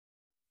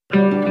Hello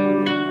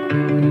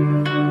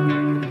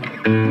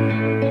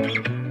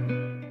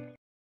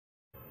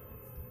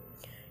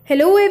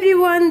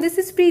everyone, this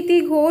is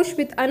Preeti Ghosh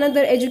with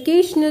another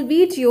educational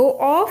video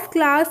of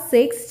class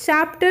 6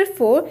 chapter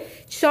 4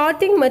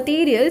 sorting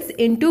materials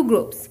into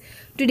groups.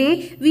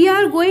 Today we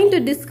are going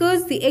to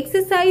discuss the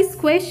exercise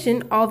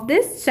question of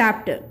this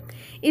chapter.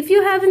 If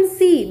you haven't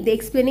seen the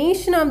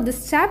explanation of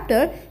this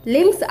chapter,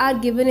 links are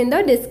given in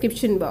the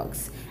description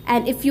box.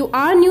 And if you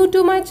are new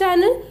to my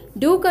channel,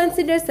 do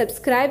consider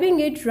subscribing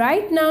it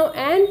right now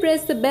and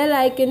press the bell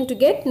icon to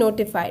get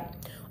notified.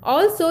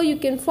 Also, you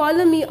can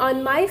follow me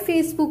on my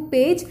Facebook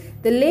page.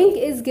 The link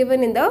is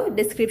given in the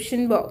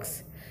description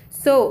box.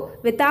 So,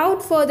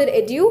 without further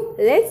ado,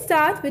 let's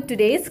start with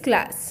today's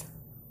class.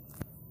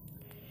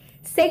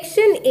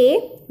 Section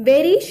A,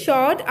 very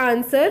short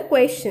answer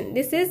question.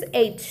 This is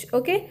H,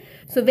 okay?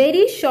 So,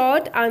 very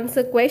short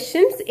answer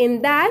questions.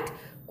 In that,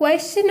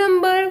 question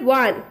number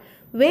 1.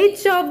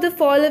 Which of the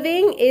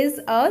following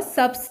is a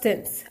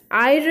substance?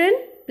 Iron,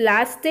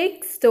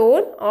 plastic,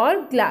 stone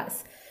or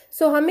glass?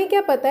 सो हमें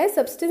क्या पता है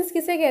substance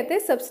किसे कहते हैं?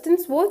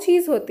 Substance वो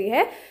चीज़ होती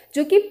है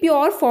जो कि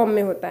प्योर फॉर्म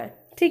में होता है,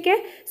 ठीक है?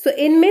 सो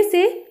इनमें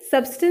से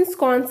सब्सटेंस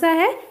कौन सा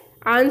है?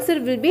 आंसर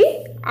विल बी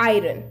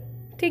आयरन,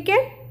 ठीक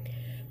है?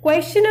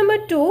 Question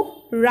number 2,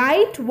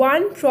 right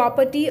one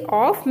property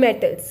of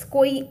metals.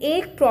 कोई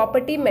एक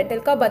प्रॉपर्टी मेटल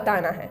का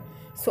बताना है.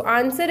 So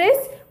answer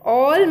is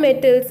all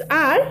metals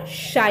are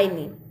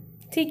shiny,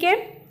 ठीक है?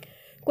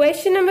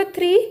 Question number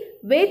 3,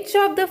 which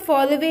of the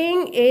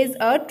following is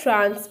a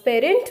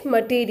transparent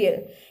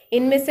material.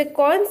 इनमें से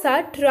कौन सा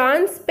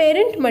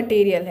ट्रांसपेरेंट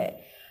मटेरियल है?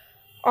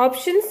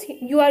 Options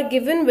you are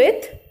given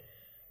with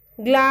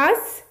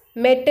glass,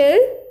 metal,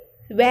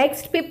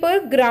 vaxxed paper,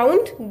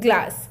 ground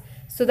glass.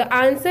 So the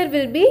answer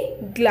will be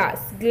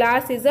glass.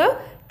 Glass is a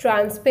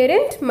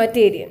transparent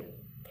material.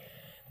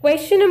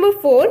 Question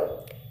number 4,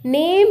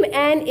 name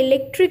an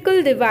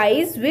electrical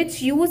device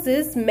which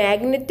uses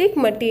magnetic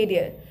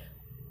material.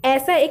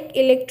 ऐसा एक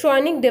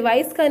electronic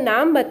device का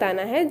नाम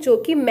बताना है जो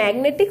कि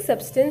magnetic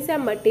substance या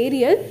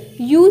material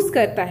use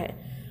करता है.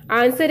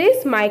 आंसर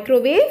इज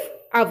माइक्रोवेव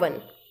अवन,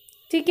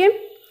 ठीक है?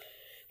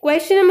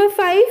 Question number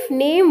 5,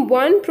 name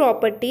one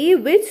property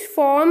which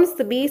forms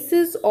the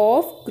basis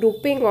of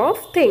grouping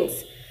of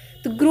things.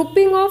 तो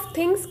grouping of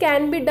things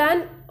can be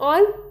done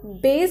on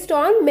based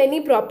on many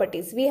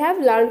properties. We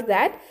have learned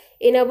that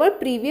in our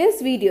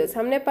previous videos.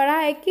 हमने पढ़ा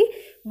है कि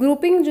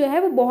grouping जो है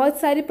वो बहुत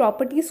सारी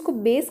प्रॉपर्टीज को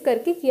बेस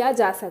करके किया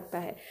जा सकता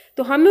है.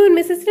 तो हमें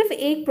उनमें से सिर्फ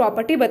एक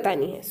प्रॉपर्टी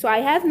बतानी है. सो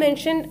I have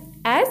mentioned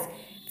as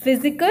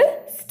physical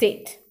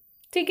state,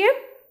 ठीक है?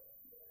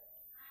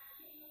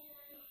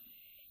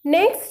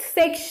 Next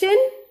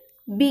section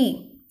B.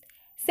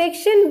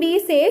 Section B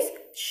says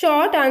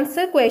short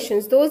answer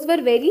questions. Those were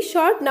very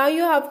short. Now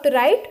you have to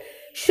write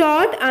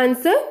short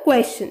answer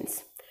questions.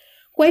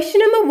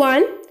 Question number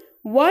 1.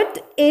 What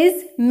is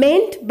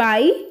meant by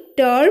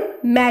term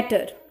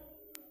matter?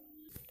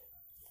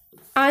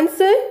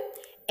 Answer.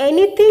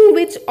 Anything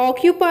which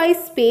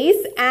occupies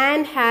space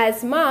and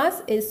has mass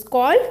is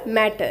called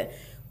matter.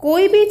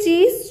 कोई भी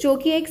चीज जो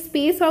कि एक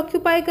space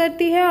occupy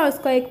करती है और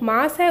उसका एक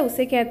मास है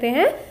उसे कहते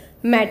हैं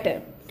matter.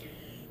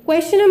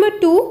 Question number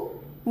 2.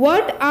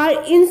 What are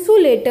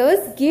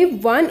insulators? Give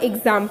one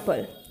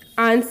example.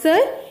 Answer.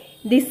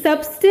 The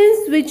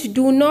substance which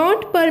do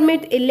not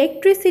permit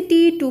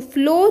electricity to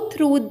flow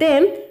through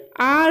them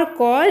are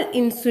called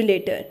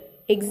insulator.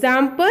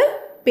 Example,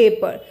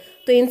 paper.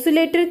 तो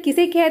इंसुलेटर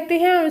किसे कहते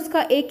हैं और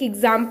उसका एक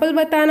एग्जाम्पल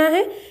बताना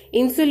है.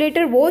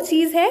 इंसुलेटर वो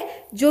चीज़ है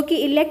जो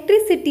कि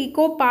इलेक्ट्रिसिटी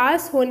को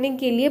पास होने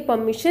के लिए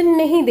परमिशन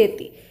नहीं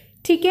देती,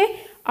 ठीक है?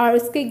 और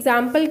उसका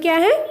एग्जाम्पल क्या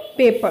है?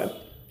 Paper.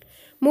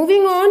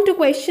 Moving on to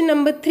question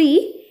number 3.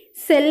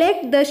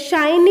 Select the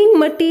shining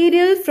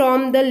material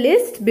from the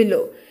list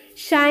below.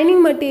 Shining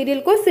material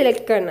को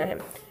select करना है.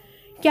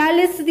 क्या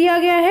लिस्ट दिया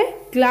गया है?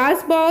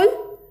 Glass ball,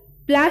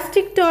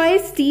 plastic toy,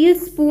 steel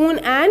spoon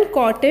and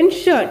cotton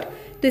shirt.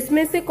 तो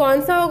इसमें से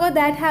कौन सा होगा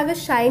that have a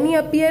shiny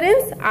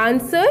appearance?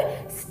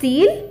 Answer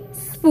steel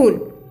spoon,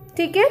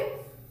 ठीक है?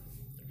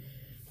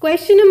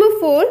 Question number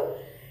 4.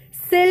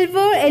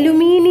 Silver,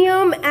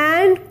 aluminium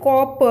and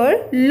copper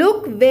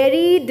look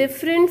very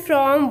different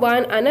from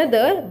one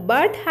another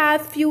but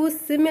have few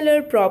similar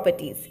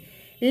properties.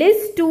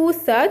 List 2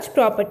 such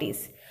properties.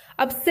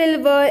 अब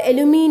silver,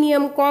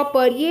 aluminium,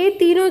 copper ये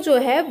तीनों जो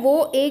है वो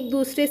एक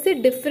दूसरे से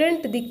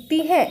डिफरेंट दिखती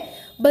है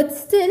बट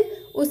स्टिल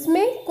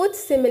उसमें कुछ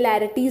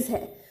सिमिलैरिटीज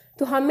है.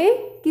 तो हमें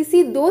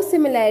किसी 2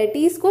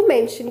 सिमिलैरिटीज को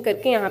मेंशन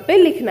करके यहाँ पे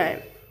लिखना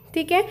है,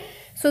 ठीक है?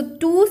 सो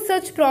 2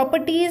 such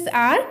properties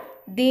are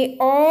they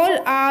all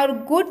are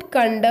good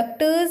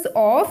conductors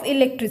of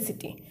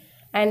electricity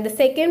and the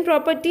second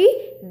property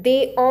they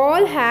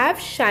all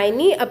have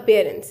shiny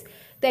appearance.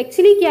 तो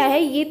एक्चुअली क्या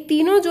है, ये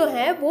तीनों जो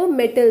है वो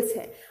मेटल्स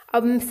हैं.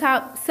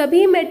 अब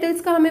सभी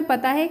मेटल्स का हमें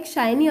पता है एक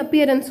शाइनी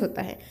अपीयरेंस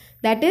होता है,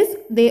 that is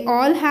they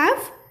all have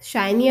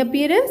shiny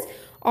appearance.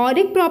 और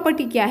एक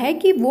प्रॉपर्टी क्या है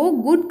कि वो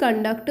गुड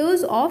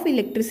कंडक्टर्स ऑफ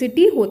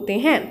इलेक्ट्रिसिटी होते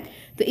हैं.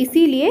 तो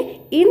इसीलिए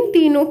इन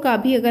तीनों का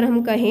भी अगर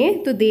हम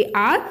कहें तो they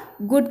are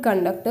good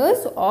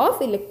conductors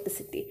of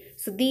electricity.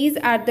 So these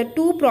are the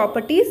two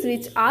properties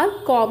which are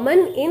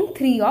common in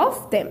 3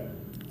 of them.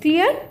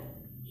 Clear?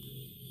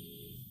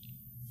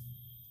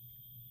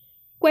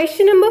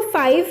 Question number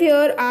 5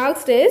 here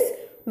asked is,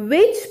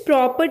 which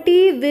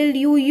property will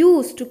you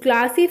use to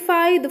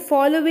classify the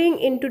following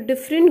into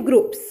different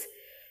groups?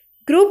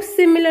 Group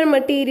similar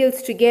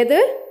materials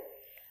together.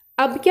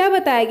 अब क्या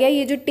बताया गया,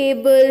 ये जो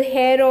table,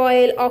 hair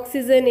oil,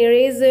 oxygen,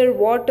 eraser,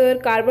 water,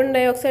 carbon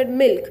dioxide,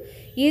 milk,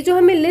 ये जो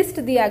हमें list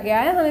दिया गया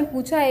है, हमें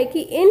पूछा है कि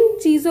इन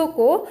चीज़ों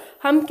को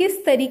हम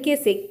किस तरीके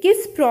से,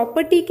 किस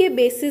प्रॉपर्टी के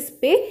बेसिस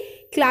पे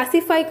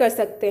क्लासिफाई कर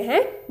सकते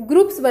हैं,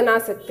 ग्रुप्स बना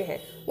सकते हैं.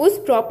 उस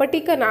प्रॉपर्टी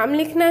का नाम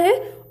लिखना है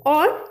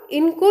और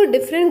इनको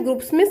डिफरेंट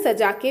ग्रुप्स में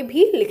सजा के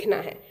भी लिखना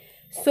है.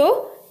 So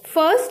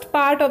first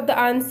part of the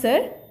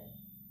answer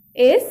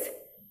is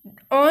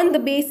on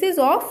the basis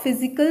of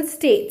physical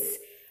states.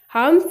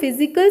 हम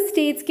फिजिकल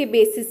स्टेट्स के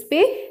बेसिस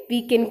पे we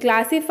can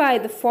classify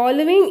the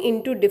following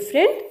into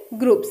different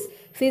groups.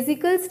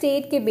 Physical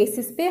state के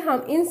बेसिस पे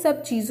हम इन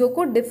सब चीज़ों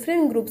को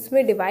डिफरेंट ग्रुप्स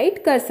में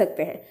डिवाइड कर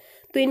सकते हैं.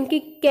 तो इनकी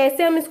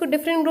कैसे हम इसको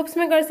डिफरेंट ग्रुप्स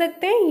में कर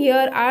सकते हैं,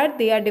 here are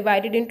they are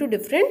divided into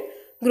different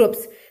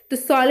groups. तो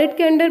सॉलिड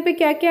के अंडर पे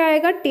क्या क्या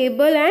आएगा,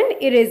 टेबल एंड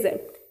इरेजर.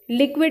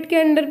 लिक्विड के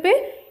अंडर पे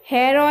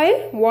hair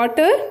oil,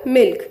 water,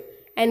 milk.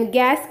 And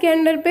gas के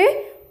अंडर पे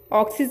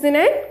oxygen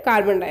and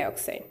carbon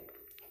dioxide.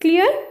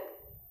 Clear?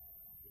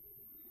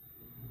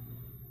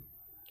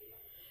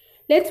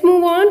 Let's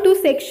move on to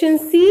section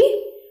C,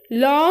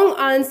 long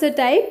answer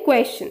type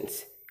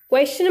questions.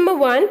 Question number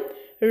 1,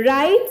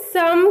 write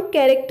some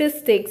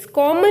characteristics,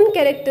 common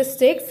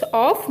characteristics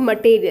of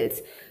materials.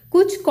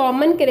 कुछ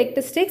common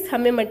characteristics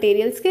हमें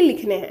materials के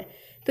लिखने हैं.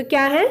 तो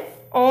क्या है,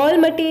 all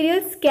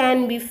materials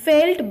can be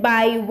felt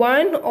by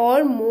one or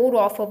more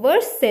of our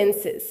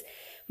senses.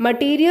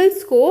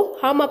 materials को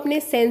हम अपने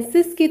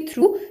senses के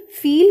through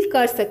feel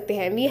कर सकते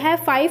हैं. we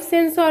have 5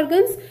 sense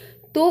organs,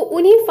 तो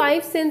उन्हीं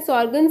 5 sense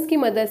organs की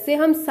मदद से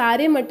हम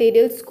सारे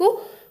materials को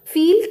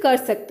feel कर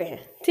सकते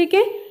हैं. ठीक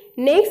है.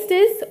 Next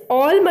is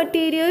all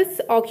materials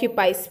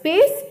occupy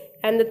space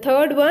and the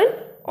third one,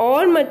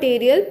 all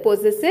material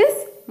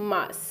possesses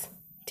mass.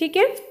 ठीक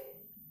है.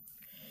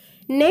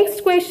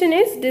 Next question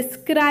is,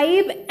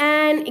 describe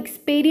an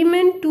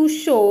experiment to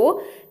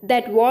show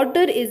that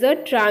water is a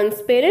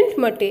transparent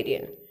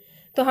material.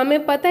 तो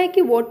हमें पता है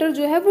कि water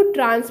जो है वो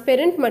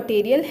transparent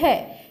material है,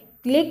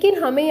 लेकिन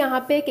हमें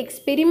यहाँ पे एक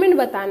एक्सपेरिमेंट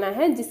बताना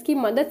है जिसकी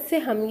मदद से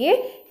हम ये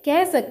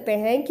कह सकते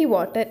हैं कि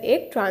water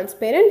एक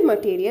transparent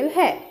material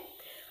है.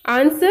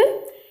 Answer,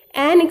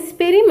 an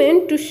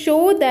experiment to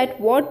show that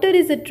water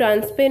is a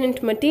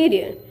transparent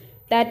material.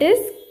 That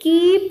is,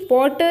 keep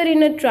water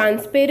in a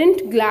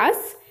transparent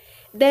glass,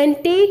 then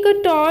take a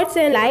torch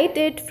and light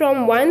it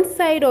from one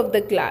side of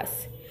the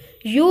glass.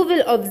 You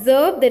will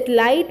observe that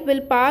light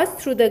will pass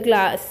through the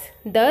glass.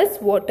 Thus,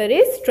 water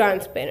is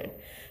transparent.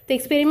 तो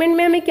experiment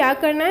में हमें क्या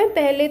करना है,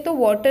 पहले तो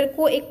water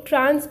को एक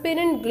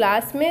ट्रांसपेरेंट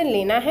ग्लास में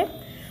लेना है.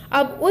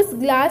 अब उस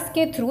ग्लास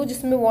के थ्रू,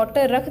 जिसमें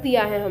वाटर रख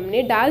दिया है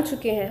हमने, डाल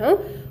चुके हैं हम,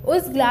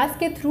 उस ग्लास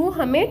के थ्रू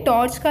हमें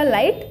टॉर्च का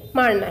लाइट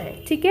मारना है.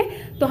 ठीक है.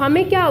 तो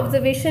हमें क्या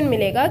ऑब्जर्वेशन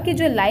मिलेगा कि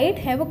जो लाइट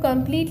है वो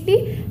completely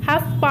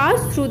have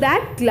pass through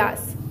that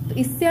glass. तो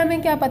इससे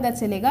हमें क्या पता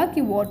चलेगा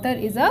कि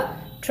water is a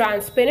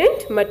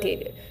transparent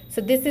material.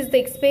 So this is the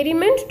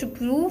experiment to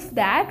prove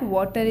that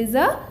water is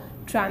a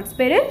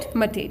transparent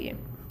material.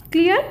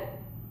 Clear?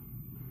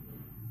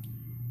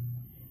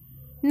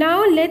 Now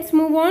let's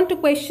move on to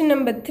question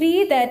number 3,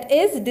 that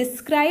is,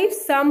 describe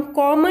some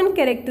common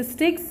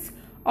characteristics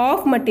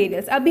of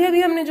materials.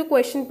 अभी हमने जो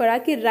question पढ़ा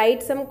कि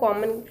write some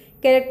common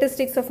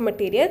characteristics of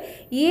material,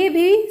 ये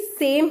भी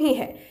same ही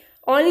है.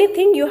 Only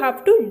thing you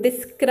have to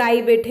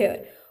describe it here.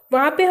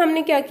 वहाँ पे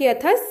हमने क्या किया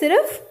था,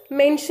 सिर्फ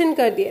मेंशन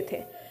कर दिए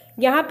थे.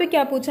 यहाँ पे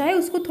क्या पूछा है,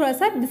 उसको थोड़ा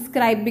सा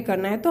डिस्क्राइब भी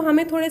करना है, तो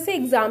हमें थोड़े से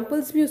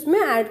एग्जाम्पल्स भी उसमें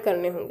ऐड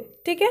करने होंगे.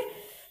 ठीक है.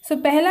 सो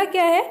पहला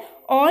क्या है,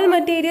 all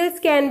materials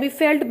can be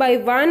felt by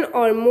one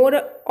or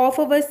more of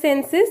our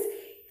senses.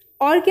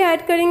 और क्या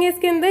ऐड करेंगे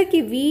इसके अंदर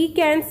कि we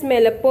can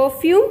smell a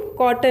perfume,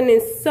 cotton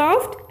is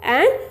soft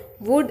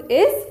and wood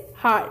is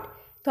hard.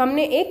 तो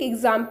हमने एक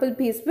एग्जाम्पल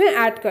भी इसमें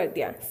ऐड कर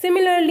दिया.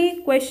 Similarly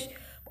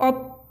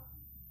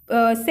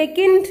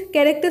second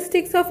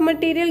characteristics of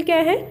material क्या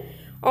है,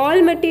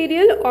 all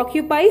material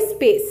occupy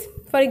space.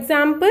 For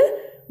example,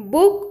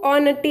 book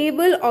on a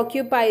table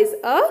occupies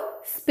a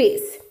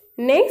space.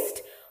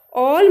 Next,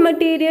 all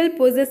material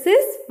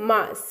possesses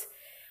mass.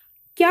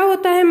 क्या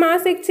होता है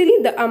mass actually?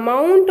 The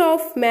amount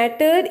of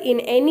matter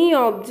in any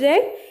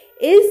object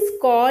is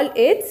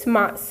called its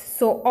mass.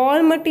 So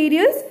all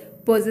materials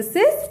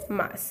possesses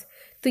mass.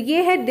 तो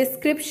ये है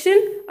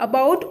description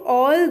about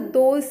all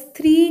those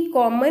 3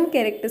 common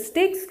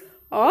characteristics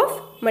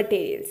of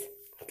materials.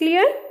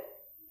 Clear?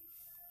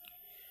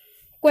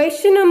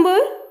 Question number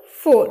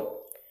 4.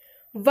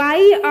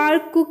 Why are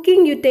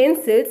cooking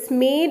utensils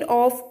made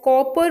of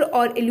copper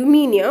or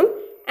aluminium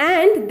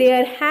and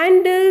their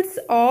handles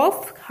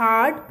of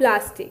hard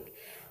plastic?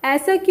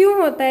 ऐसा क्यों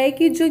होता है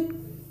कि जो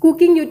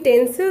cooking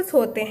utensils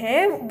होते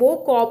हैं वो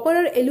कॉपर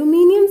और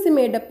एल्यूमिनियम से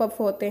मेडअप अप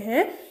होते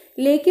हैं,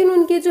 लेकिन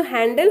उनके जो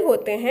हैंडल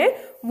होते हैं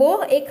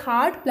वो एक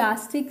हार्ड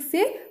प्लास्टिक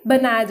से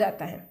बनाया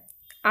जाता है।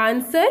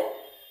 Answer,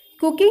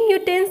 cooking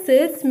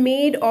utensils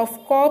made of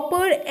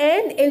copper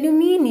and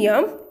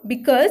aluminium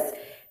because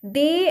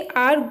they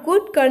are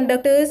good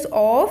conductors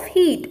of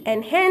heat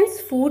and hence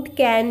food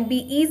can be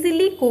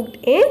easily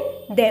cooked in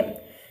them।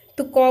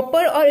 तो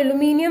कॉपर और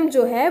एल्यूमिनियम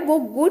जो है वो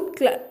गुड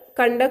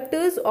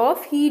कंडक्टर्स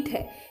ऑफ हीट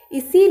है,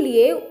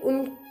 इसीलिए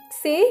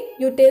उनसे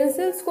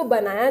यूटेंसिल्स को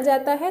बनाया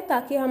जाता है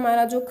ताकि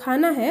हमारा जो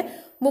खाना है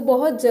वो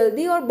बहुत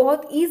जल्दी और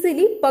बहुत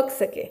इजीली पक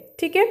सके।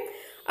 ठीक है,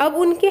 अब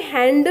उनके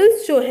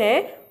हैंडल्स जो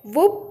हैं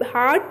वो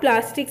हार्ड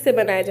प्लास्टिक से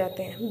बनाए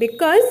जाते हैं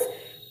because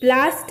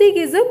plastic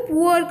is a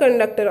poor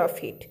conductor of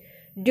heat,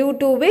 due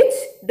to which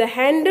the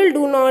handle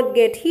do not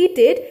get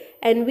heated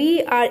and we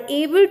are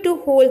able to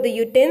hold the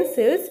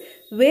utensils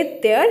with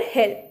their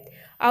help।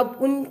 अब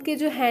उनके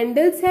जो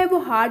हैंडल्स है वो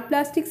hard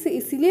plastic से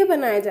इसीलिए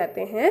बनाए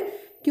जाते हैं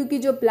क्योंकि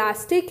जो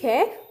प्लास्टिक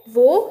है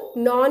वो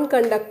नॉन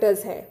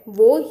कंडक्टर्स है,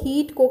 वो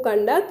हीट को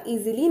कंडक्ट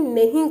इजीली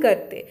नहीं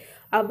करते।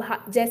 अब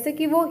जैसे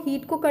कि वो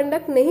हीट को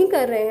कंडक्ट नहीं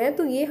कर रहे हैं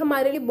तो ये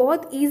हमारे लिए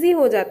बहुत ईजी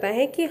हो जाता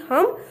है कि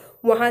हम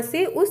वहाँ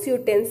से उस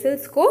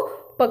यूटेंसिल्स को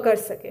पकड़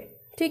सके।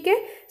 ठीक है,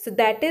 so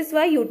that is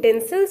why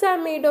utensils are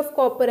made of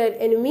copper and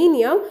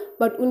aluminium,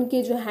 but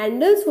उनके जो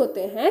हैंडल्स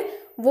होते हैं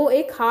वो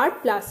एक हार्ड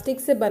प्लास्टिक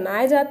से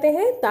बनाए जाते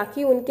हैं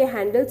ताकि उनके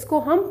हैंडल्स को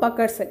हम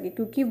पकड़ सके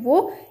क्योंकि वो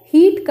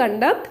हीट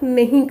कंडक्ट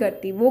नहीं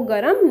करती, वो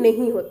गर्म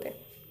नहीं होते।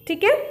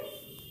 ठीक है,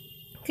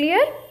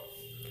 clear.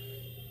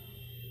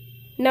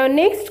 Now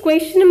next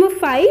question number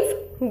 5,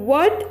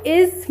 what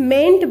is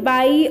meant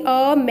by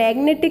a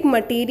magnetic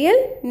material?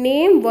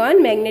 Name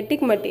one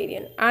magnetic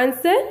material.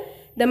 Answer,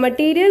 the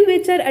material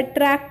which are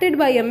attracted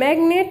by a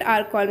magnet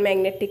are called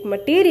magnetic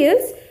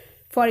materials.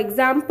 For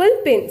example,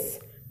 pins.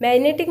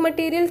 Magnetic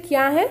material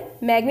क्या है?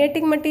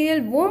 Magnetic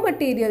material वो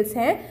materials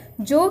हैं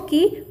जो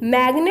कि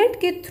magnet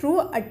के through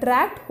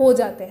attract हो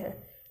जाते हैं,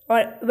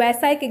 और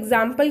वैसा एक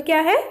एग्जाम्पल क्या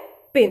है?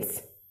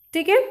 पिंस।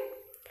 ठीक है,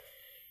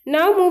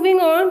 now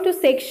moving on to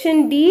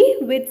section D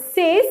which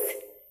says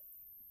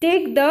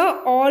take the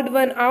odd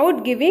one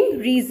out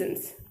giving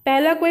reasons.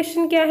 पहला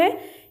क्वेश्चन क्या है?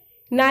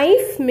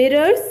 Knife,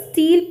 mirror,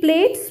 steel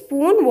plate,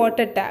 spoon,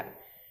 water tap.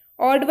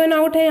 Odd one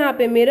out है यहाँ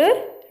पे मिरर।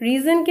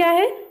 रीजन क्या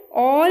है?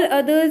 All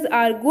others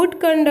are good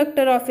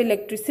conductor of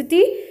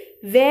electricity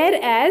where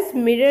as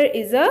mirror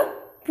is a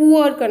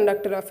poor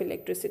conductor of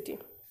electricity.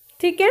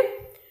 ठीक है,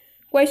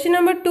 question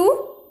number 2,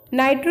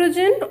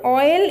 nitrogen,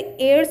 oil,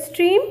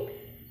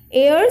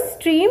 air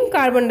stream,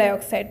 carbon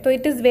dioxide. तो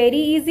it is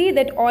very easy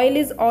that oil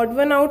is odd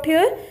one out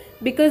here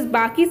because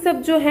बाकी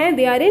सब जो है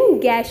they are in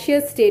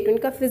gaseous state,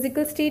 उनका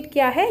physical state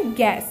क्या है?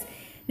 गैस,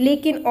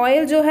 लेकिन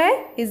ऑयल जो है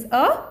इज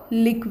अ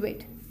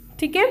लिक्विड।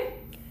 ठीक है,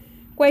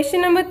 question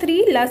number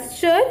 3,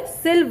 lustre,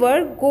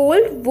 silver,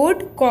 gold,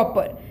 would,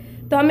 copper.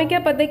 तो हमें क्या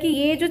पता है कि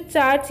ये जो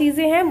 4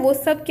 चीजें हैं वो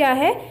सब क्या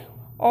है?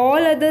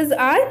 All others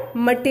are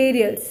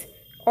materials.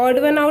 Odd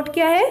one out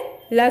क्या है?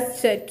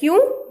 लस्टर। क्यों?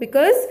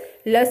 Because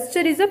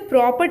lustre is a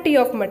property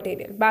of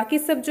material. बाकी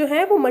सब जो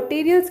है वो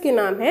मटेरियल्स के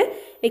नाम है,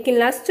 लेकिन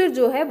लस्टर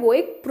जो है वो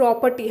एक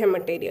प्रॉपर्टी है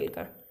मटेरियल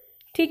का।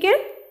 ठीक है,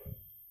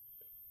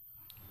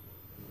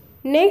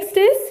 next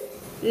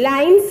is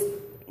lime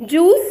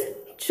juice,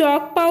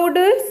 chalk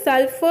powder,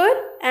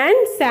 sulphur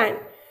and sand.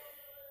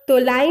 तो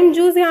लाइम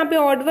जूस यहाँ पे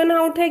ऑड वन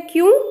आउट है।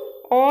 क्यों?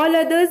 All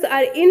others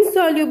are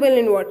insoluble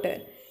in water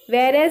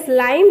whereas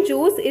lime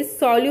juice is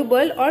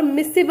soluble और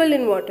miscible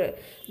in water।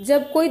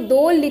 जब कोई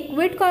दो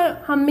लिक्विड का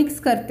हम मिक्स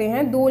करते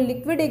हैं, दो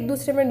लिक्विड एक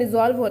दूसरे में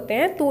डिजोल्व होते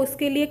हैं, तो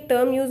उसके लिए एक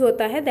टर्म यूज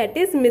होता है दैट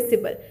इज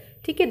मिसिबल।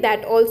 ठीक है,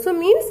 that also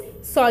means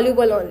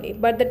soluble only,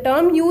 but the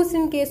term used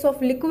in case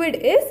of liquid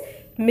is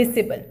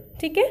miscible।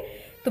 ठीक है,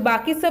 तो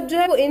बाकी सब जो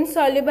है वो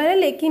इनसॉल्युबल है,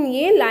 लेकिन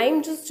ये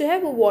लाइम जूस जो है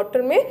वो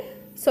वाटर में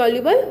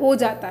सॉल्युबल हो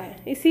जाता है,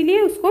 इसीलिए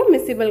उसको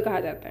मिसिबल कहा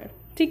जाता है।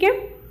 ठीक है,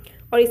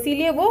 और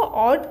इसीलिए वो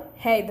ऑड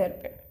है इधर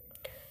पे।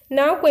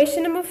 Now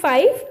question number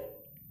 5,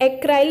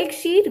 acrylic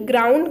sheet,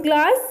 ground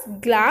glass,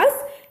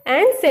 glass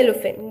and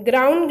cellophane.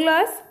 Ground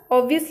glass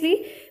obviously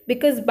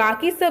because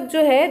बाकी सब जो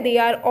है they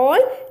are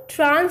all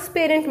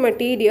transparent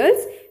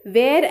materials,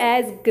 where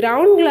as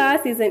ground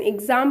glass is an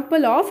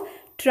example of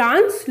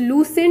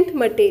translucent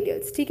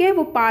materials. ठीक है,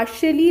 वो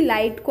पार्शियली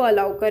लाइट को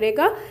allow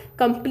करेगा,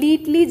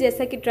 completely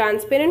जैसा कि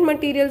ट्रांसपेरेंट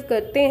मटेरियल्स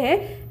करते हैं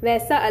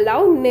वैसा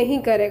अलाउ नहीं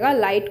करेगा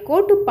लाइट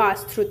को टू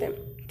पास थ्रू देम।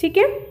 ठीक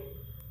है,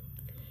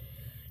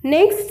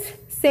 next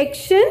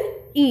section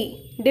E,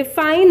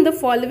 define the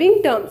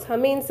following terms.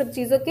 हमें इन सब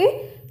चीजों के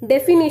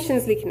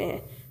डेफिनेशंस लिखने हैं।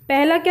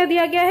 पहला क्या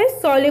दिया गया है?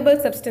 सॉल्युबल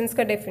सब्सटेंस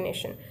का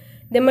डेफिनेशन।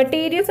 द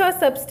मटेरियल्स और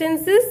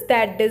substances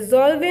that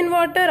dissolve in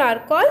water are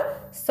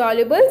called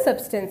soluble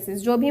substances.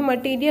 जो भी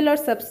मटेरियल और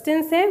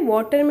सब्सटेंस है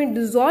वाटर में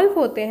डिसॉल्व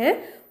होते हैं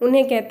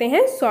उन्हें कहते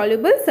हैं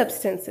soluble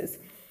substances.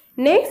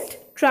 Next,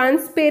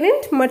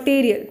 transparent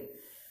material,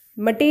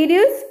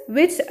 materials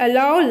which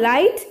allow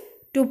light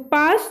to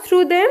pass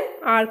through them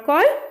are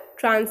called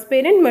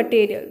transparent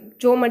material.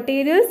 जो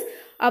मटेरियल्स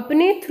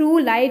अपने थ्रू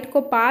लाइट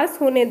को पास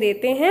होने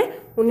देते हैं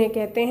उन्हें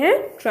कहते हैं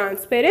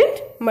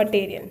ट्रांसपेरेंट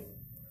मटेरियल।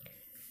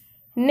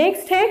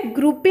 नेक्स्ट है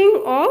ग्रुपिंग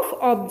ऑफ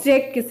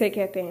ऑब्जेक्ट किसे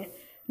कहते हैं?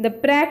 The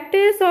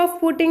practice of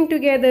putting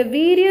together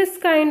various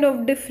kind of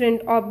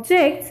different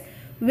objects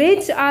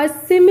which are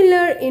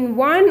similar in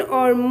one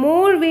or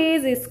more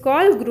ways is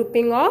called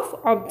grouping of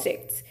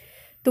objects।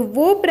 तो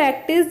वो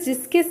प्रैक्टिस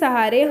जिसके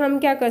सहारे हम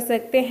क्या कर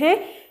सकते हैं,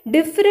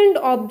 डिफरेंट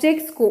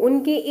ऑब्जेक्ट्स को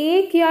उनके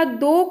एक या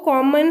दो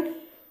कॉमन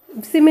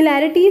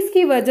सिमिलैरिटीज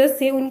की वजह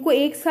से उनको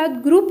एक साथ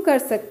ग्रुप कर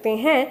सकते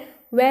हैं,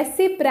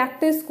 वैसे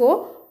प्रैक्टिस को,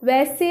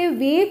 वैसे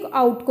वे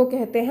आउट को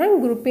कहते हैं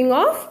ग्रुपिंग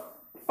ऑफ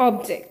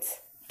ऑब्जेक्ट्स।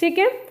 ठीक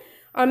है।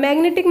 और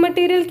मैग्नेटिक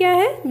मटेरियल क्या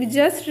है? We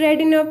just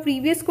red in our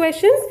previous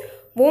questions,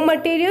 वो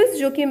मटेरियल्स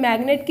जो कि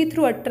मैग्नेट के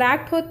थ्रू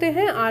अट्रैक्ट होते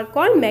हैं are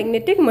called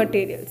magnetic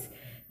materials.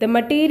 The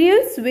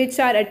materials which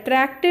are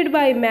attracted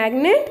by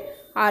magnet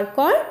are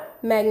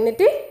called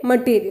magnetic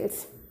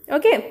materials.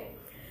 Okay.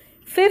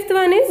 Fifth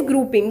one is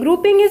grouping.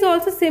 Grouping is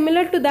also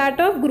similar to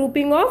that of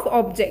grouping of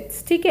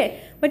objects. ठीक है,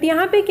 but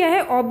यहाँ पे क्या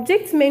है,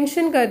 objects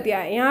mention कर दिया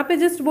है, यहाँ पे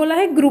जस्ट बोला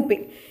है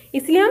ग्रुपिंग,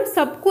 इसलिए हम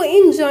सबको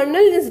इन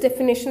जर्नल इस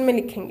डेफिनेशन में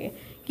लिखेंगे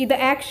कि the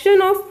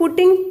action of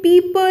putting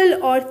people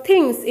और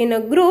थिंग्स इन अ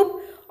ग्रुप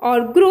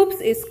और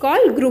ग्रुप्स इज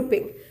कॉल्ड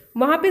ग्रुपिंग।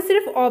 वहां पे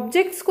सिर्फ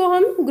ऑब्जेक्ट्स को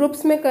हम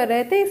ग्रुप्स में कर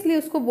रहे थे, इसलिए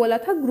उसको बोला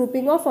था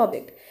ग्रुपिंग ऑफ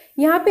ऑब्जेक्ट।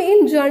 यहाँ पे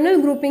इन जर्नल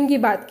ग्रुपिंग की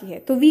बात की है,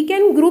 तो we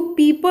can group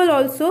people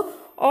also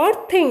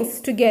और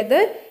things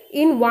together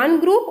in one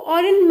group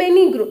और इन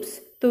मेनी ग्रुप्स,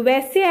 तो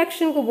वैसे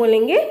एक्शन को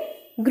बोलेंगे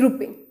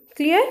grouping.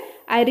 Clear?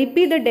 I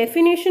repeat the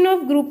definition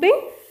of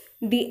grouping,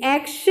 the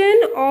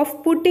action of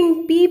putting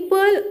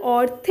people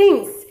और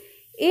things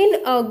in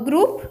a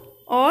group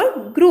or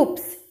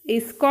groups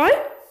is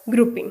called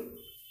grouping.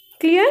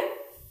 Clear?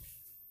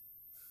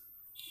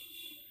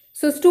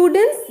 So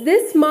students,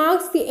 this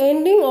marks the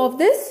ending of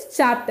this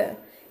chapter.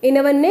 In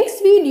our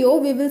next video,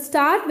 we will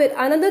start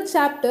with another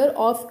chapter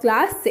of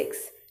class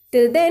 6.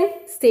 Till then,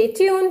 stay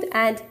tuned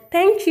and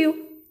thank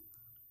you.